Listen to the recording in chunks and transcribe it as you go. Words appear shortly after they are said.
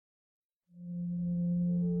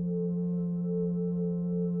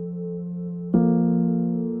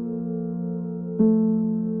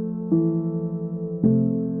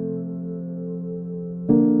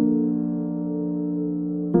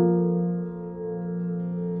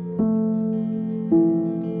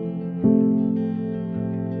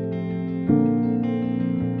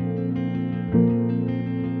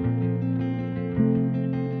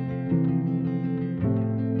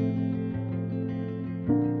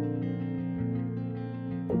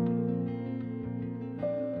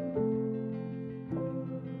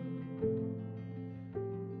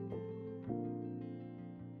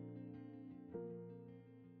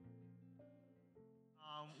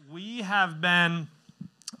have been,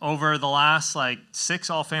 over the last 6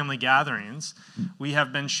 all-family gatherings, we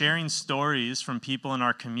have been sharing stories from people in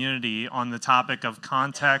our community on the topic of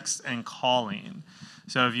context and calling.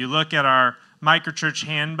 So if you look at our microchurch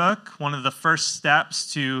handbook, one of the first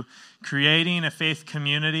steps to creating a faith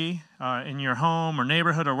community in your home or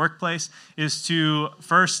neighborhood or workplace is to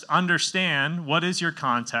first understand what is your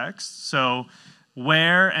context. So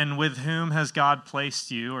where and with whom has God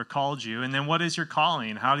placed you or called you? And then what is your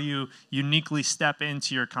calling? How do you uniquely step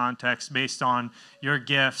into your context based on your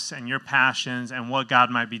gifts and your passions and what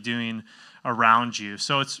God might be doing around you?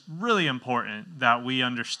 So it's really important that we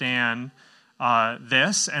understand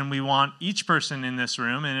this, and we want each person in this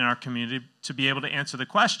room and in our community to be able to answer the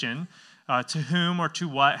question, to whom or to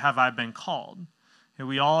what have I been called? And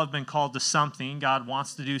we all have been called to something. God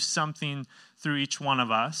wants to do something through each one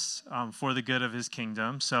of us for the good of his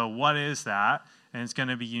kingdom. So what is that? And it's going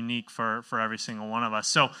to be unique for every single one of us.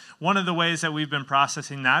 So one of the ways that we've been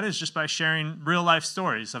processing that is just by sharing real life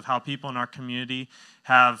stories of how people in our community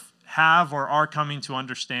have or are coming to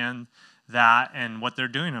understand that and what they're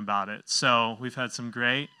doing about it. So we've had some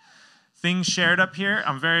great things shared up here.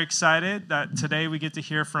 I'm very excited that today we get to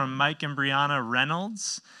hear from Mike and Brianna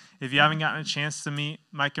Reynolds. If you haven't gotten a chance to meet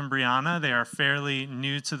Mike and Brianna, they are fairly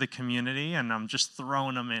new to the community, and I'm just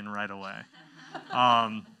throwing them in right away.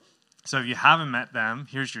 So if you haven't met them,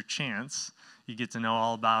 here's your chance. You get to know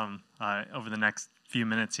all about them over the next few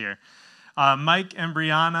minutes here. Mike and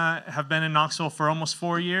Brianna have been in Knoxville for almost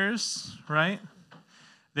 4 years, right?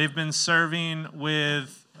 They've been serving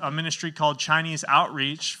with a ministry called Chinese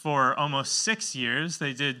Outreach for almost 6 years.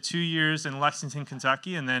 They did 2 years in Lexington,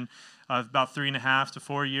 Kentucky, and then about 3.5 to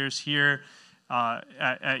 4 years here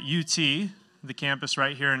at UT, the campus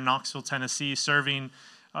right here in Knoxville, Tennessee, serving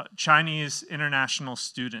Chinese international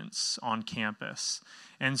students on campus.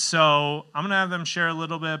 And so I'm going to have them share a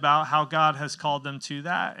little bit about how God has called them to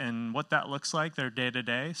that and what that looks like, their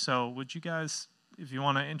day-to-day. So would you guys, if you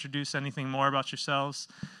want to introduce anything more about yourselves,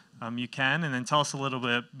 you can, and then tell us a little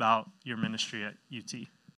bit about your ministry at UT.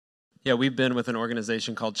 Yeah, we've been with an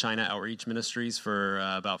organization called China Outreach Ministries for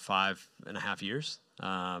about 5.5 years.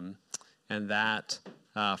 And that,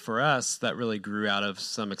 for us, that really grew out of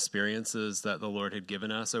some experiences that the Lord had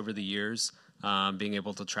given us over the years, being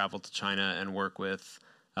able to travel to China and work with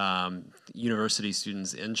university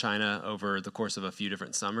students in China over the course of a few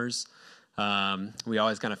different summers. We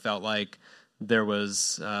always kind of felt like there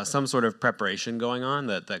was some sort of preparation going on,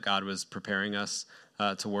 that God was preparing us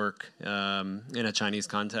to work in a Chinese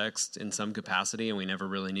context in some capacity, and we never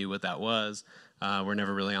really knew what that was. We're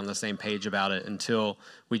never really on the same page about it until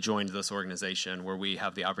we joined this organization where we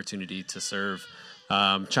have the opportunity to serve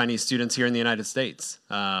Chinese students here in the United States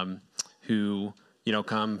who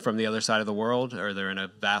come from the other side of the world, or they're in a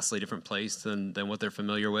vastly different place than what they're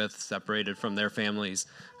familiar with, separated from their families,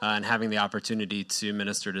 and having the opportunity to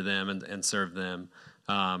minister to them and serve them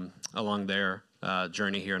along their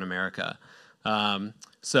journey here in America.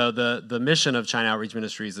 So the mission of China Outreach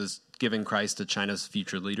Ministries is giving Christ to China's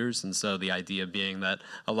future leaders, and so the idea being that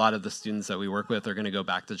a lot of the students that we work with are going to go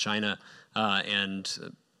back to China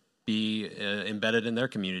and be embedded in their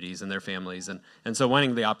communities and their families, and so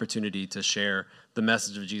wanting the opportunity to share the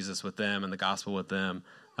message of Jesus with them and the gospel with them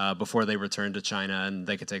before they return to China, and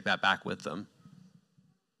they could take that back with them.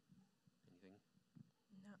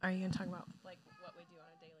 Are you going to talk about what we do on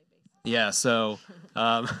a daily basis? Yeah, so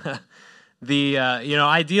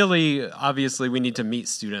ideally, obviously, we need to meet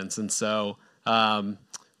students, and so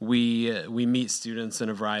we meet students in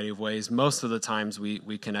a variety of ways. Most of the times,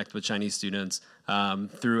 we connect with Chinese students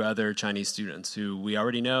through other Chinese students who we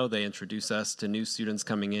already know. They introduce us to new students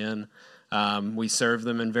coming in. We serve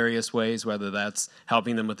them in various ways, whether that's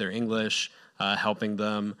helping them with their English, helping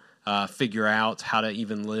them figure out how to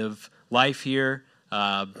even live life here,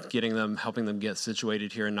 helping them get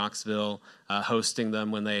situated here in Knoxville, hosting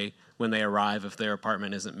them when they arrive if their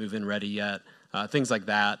apartment isn't move-in ready yet, things like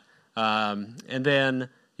that. And then,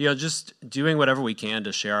 just doing whatever we can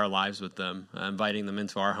to share our lives with them, inviting them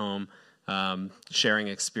into our home, sharing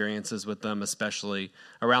experiences with them, especially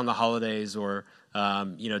around the holidays or,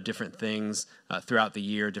 different things throughout the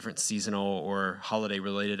year, different seasonal or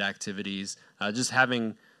holiday-related activities, just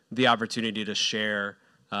having the opportunity to share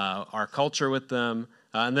our culture with them,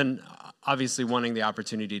 and then obviously wanting the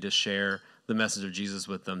opportunity to share the message of Jesus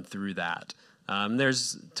with them through that.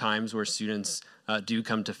 There's times where students do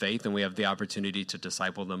come to faith, and we have the opportunity to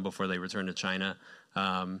disciple them before they return to China.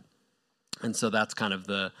 And so that's kind of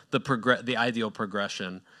the ideal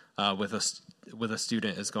progression with a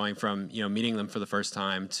student is going from meeting them for the first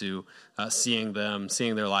time to seeing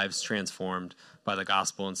their lives transformed by the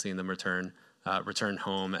gospel and seeing them return return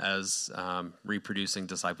home as reproducing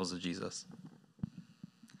disciples of Jesus.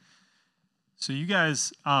 So you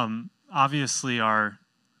guys obviously are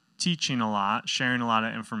teaching a lot, sharing a lot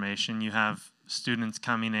of information. You have students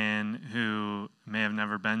coming in who may have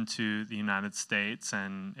never been to the United States,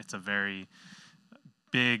 and it's a very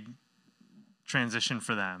big transition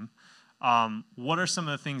for them. What are some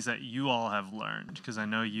of the things that you all have learned? Because I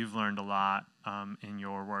know you've learned a lot in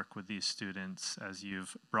your work with these students as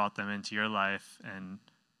you've brought them into your life and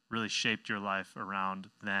really shaped your life around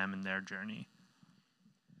them and their journey.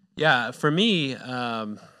 Yeah, for me,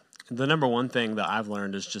 the number one thing that I've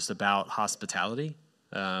learned is just about hospitality.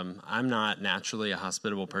 I'm not naturally a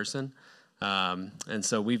hospitable person. And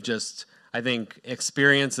so we've just, I think,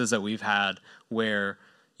 experiences that we've had where,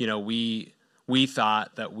 we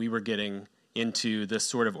thought that we were getting into this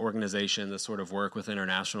sort of organization, this sort of work with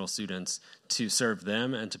international students to serve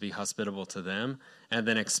them and to be hospitable to them, and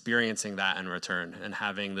then experiencing that in return and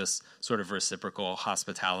having this sort of reciprocal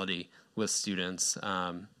hospitality with students.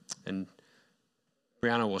 And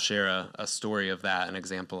Brianna will share a story of that, an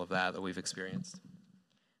example of that we've experienced.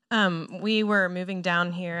 We were moving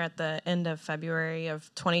down here at the end of February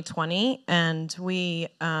of 2020, and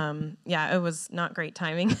it was not great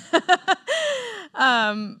timing.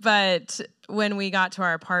 But when we got to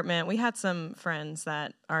our apartment, we had some friends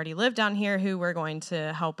that already lived down here who were going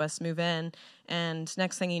to help us move in. And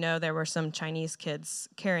next thing you know, there were some Chinese kids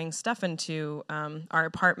carrying stuff into our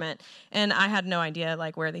apartment. And I had no idea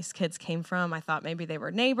where these kids came from. I thought maybe they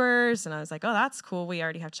were neighbors. And I was like, oh, that's cool. We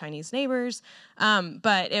already have Chinese neighbors.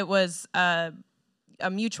 But it was a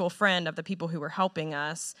mutual friend of the people who were helping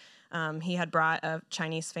us. He had brought a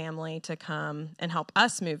Chinese family to come and help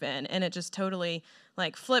us move in. And it just totally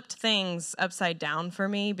flipped things upside down for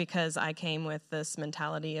me, because I came with this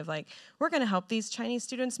mentality of we're going to help these Chinese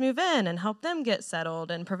students move in and help them get settled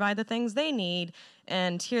and provide the things they need.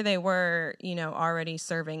 And here they were, already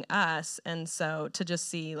serving us. And so to just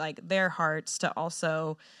see their hearts to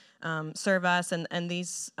also serve us, and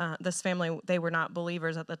this family, they were not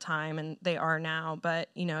believers at the time, and they are now, but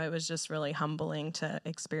it was just really humbling to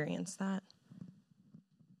experience that.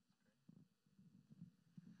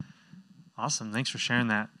 Awesome, thanks for sharing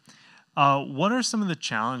that. What are some of the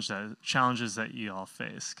challenges that you all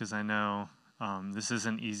face? Because I know this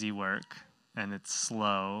isn't easy work, and it's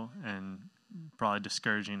slow and probably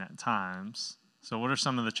discouraging at times. So what are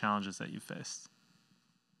some of the challenges that you faced?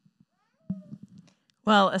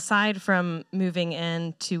 Well, aside from moving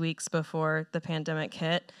in 2 weeks before the pandemic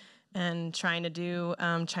hit and trying to do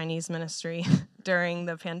Chinese ministry during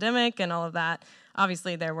the pandemic and all of that,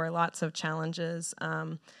 obviously there were lots of challenges.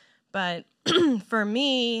 But for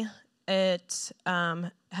me, it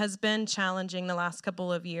has been challenging the last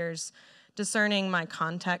couple of years, discerning my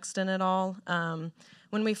context in it all.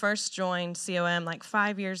 When we first joined COM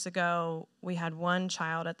 5 years ago, we had one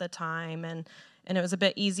child at the time, and it was a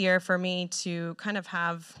bit easier for me to kind of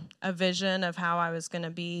have a vision of how I was going to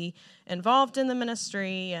be involved in the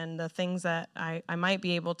ministry and the things that I might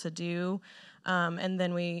be able to do. And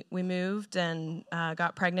then we moved and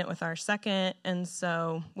got pregnant with our second. And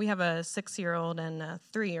so we have a 6-year-old and a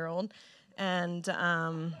 3-year-old. And,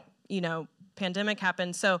 pandemic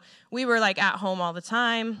happened. So we were at home all the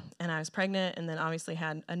time, and I was pregnant, and then obviously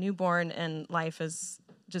had a newborn, and life is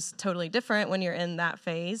just totally different when you're in that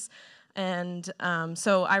phase. And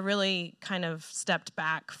so I really kind of stepped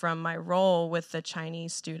back from my role with the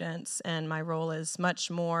Chinese students, and my role is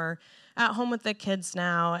much more at home with the kids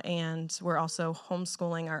now, and we're also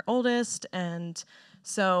homeschooling our oldest. And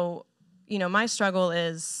so, my struggle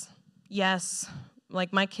is, yes,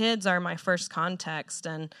 my kids are my first context,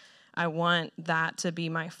 and I want that to be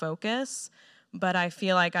my focus, but I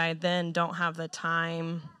feel like I then don't have the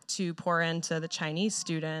time to pour into the Chinese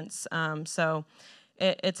students. So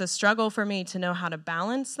it's a struggle for me to know how to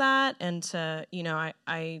balance that, and to,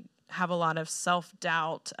 I have a lot of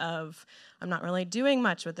self-doubt of, I'm not really doing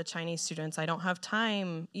much with the Chinese students. I don't have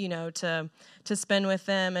time, to spend with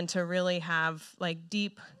them and to really have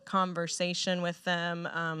deep conversation with them,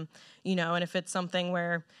 and if it's something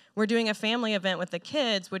where we're doing a family event with the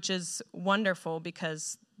kids, which is wonderful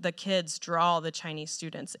because the kids draw the Chinese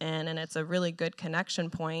students in, and it's a really good connection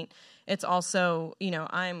point. It's also,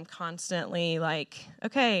 I'm constantly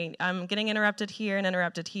okay, I'm getting interrupted here and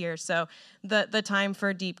interrupted here. So the time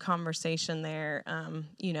for deep conversation there,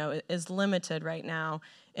 is limited right now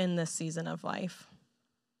in this season of life.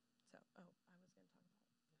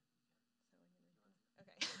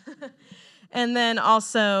 Okay. And then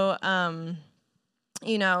also,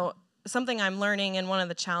 something I'm learning, and one of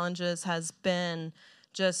the challenges has been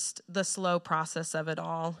just the slow process of it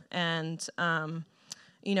all. And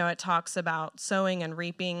it talks about sowing and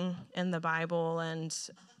reaping in the Bible, and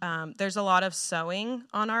there's a lot of sowing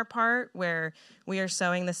on our part where we are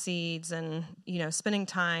sowing the seeds and, spending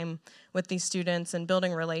time with these students and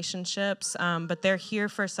building relationships, but they're here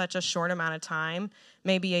for such a short amount of time,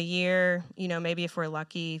 maybe a year, maybe if we're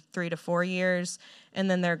lucky, 3 to 4 years, and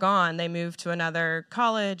then they're gone. They move to another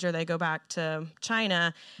college or they go back to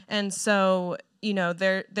China. And so,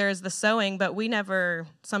 there's the sowing, but we never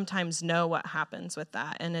sometimes know what happens with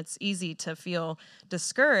that. And it's easy to feel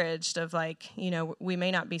discouraged of we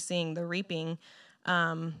may not be seeing the reaping.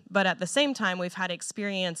 But at the same time, we've had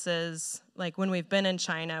experiences like when we've been in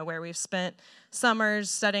China where we've spent summers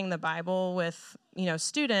studying the Bible with,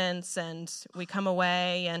 students, and we come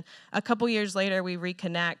away and a couple years later we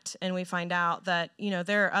reconnect and we find out that,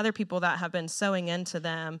 there are other people that have been sowing into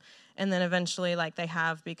them, and then eventually they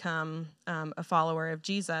have become a follower of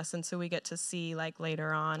Jesus. And so we get to see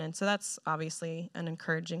later on. And so that's obviously an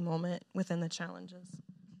encouraging moment within the challenges.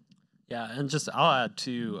 Yeah, and I'll add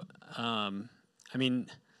too,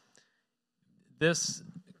 this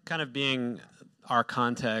kind of being our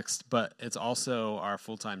context, but it's also our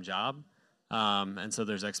full-time job. And so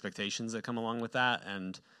there's expectations that come along with that.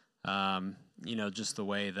 And, just the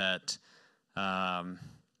way that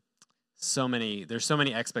there's so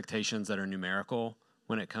many expectations that are numerical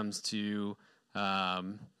when it comes to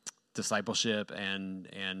discipleship and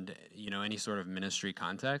any sort of ministry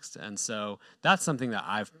context. And so that's something that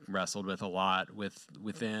I've wrestled with a lot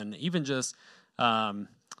within even just some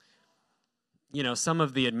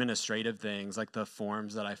of the administrative things, like the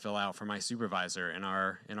forms that I fill out for my supervisor in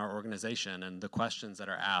our organization and the questions that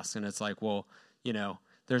are asked. And it's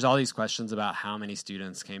there's all these questions about how many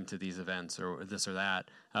students came to these events or this or that,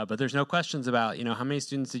 but there's no questions about, how many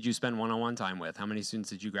students did you spend one-on-one time with? How many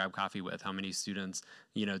students did you grab coffee with? How many students,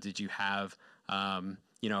 did you have,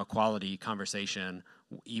 a quality conversation,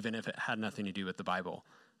 even if it had nothing to do with the Bible?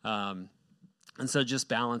 And so just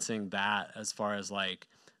balancing that as far as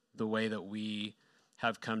the way that we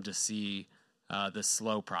have come to see the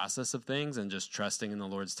slow process of things and just trusting in the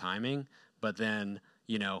Lord's timing, but then,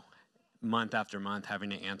 month after month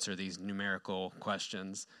having to answer these numerical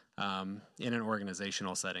questions in an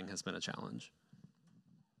organizational setting has been a challenge.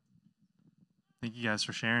 Thank you guys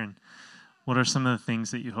for sharing. What are some of the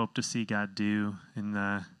things that you hope to see God do in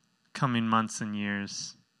the coming months and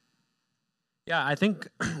years? Yeah, I think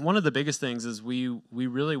one of the biggest things is we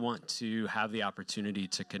really want to have the opportunity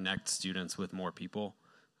to connect students with more people.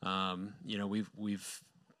 We've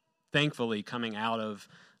thankfully coming out of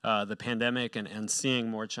the pandemic and seeing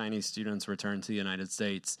more Chinese students return to the United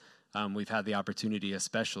States, we've had the opportunity,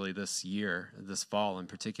 especially this year, this fall in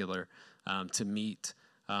particular, to meet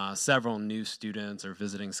several new students or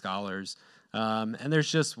visiting scholars. And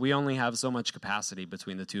we only have so much capacity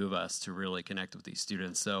between the two of us to really connect with these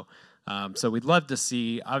students. So we'd love to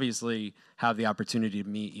see, obviously, have the opportunity to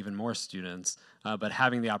meet even more students, but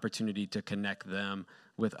having the opportunity to connect them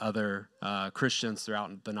with other Christians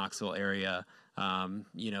throughout the Knoxville area,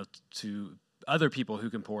 to other people who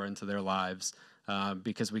can pour into their lives,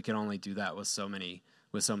 because we can only do that with so many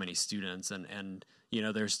students. And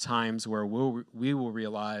there's times where we will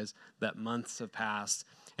realize that months have passed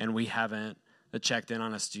and we haven't checked in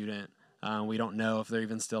on a student. We don't know if they're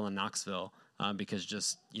even still in Knoxville, because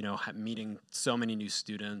just meeting so many new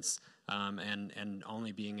students and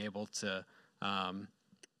only being able to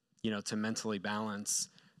to mentally balance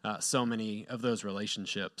so many of those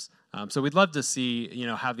relationships. So we'd love to see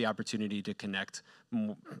have the opportunity to connect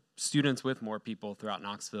students with more people throughout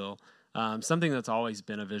Knoxville. Something that's always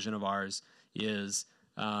been a vision of ours is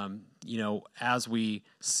as we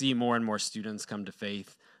see more and more students come to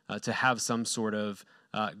faith, to have some sort of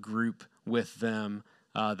group with them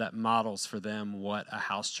that models for them what a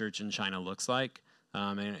house church in China looks like,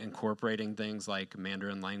 and incorporating things like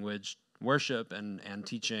Mandarin language worship and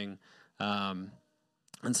teaching.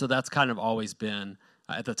 And so that's kind of always been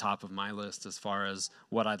at the top of my list as far as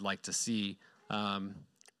what I'd like to see.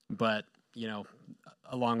 But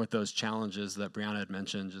along with those challenges that Brianna had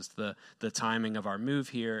mentioned, just the timing of our move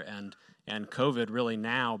here and COVID really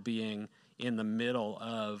now being in the middle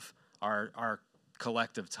of our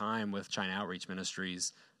collective time with China Outreach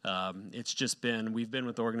Ministries. It's just we've been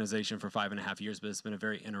with the organization for 5.5 years, but it's been a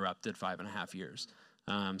very interrupted 5.5 years.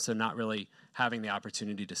 So not really having the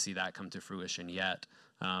opportunity to see that come to fruition yet,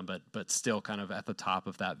 but still kind of at the top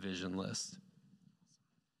of that vision list.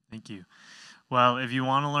 Thank you. Well, if you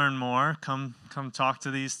want to learn more, come talk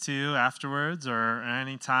to these two afterwards or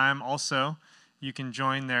any time. Also, you can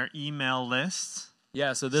join their email list.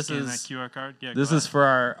 Yeah, so this Scan is that QR card. Yeah, this is for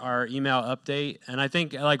our email update, and I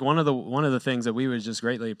think one of the things that we would just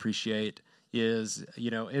greatly appreciate is,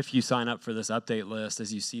 if you sign up for this update list,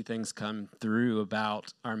 as you see things come through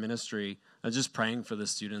about our ministry, just praying for the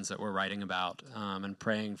students that we're writing about, and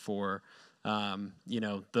praying for,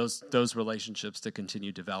 those relationships to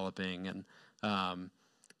continue developing. And,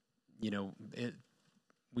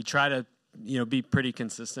 we try to, be pretty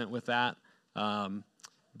consistent with that. And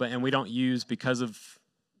we don't use, because of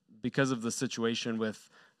the situation with,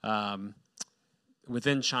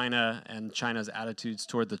 within China and China's attitudes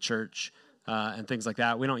toward the church, and things like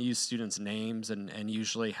that, we don't use students' names and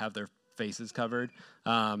usually have their faces covered.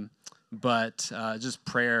 But just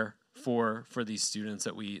prayer for these students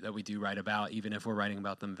that we do write about, even if we're writing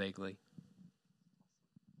about them vaguely.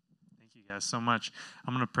 Thank you guys so much.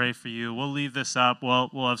 I'm going to pray for you. We'll leave this up. We'll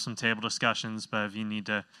have some table discussions, but if you need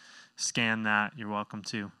to scan that, you're welcome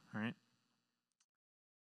to. All right.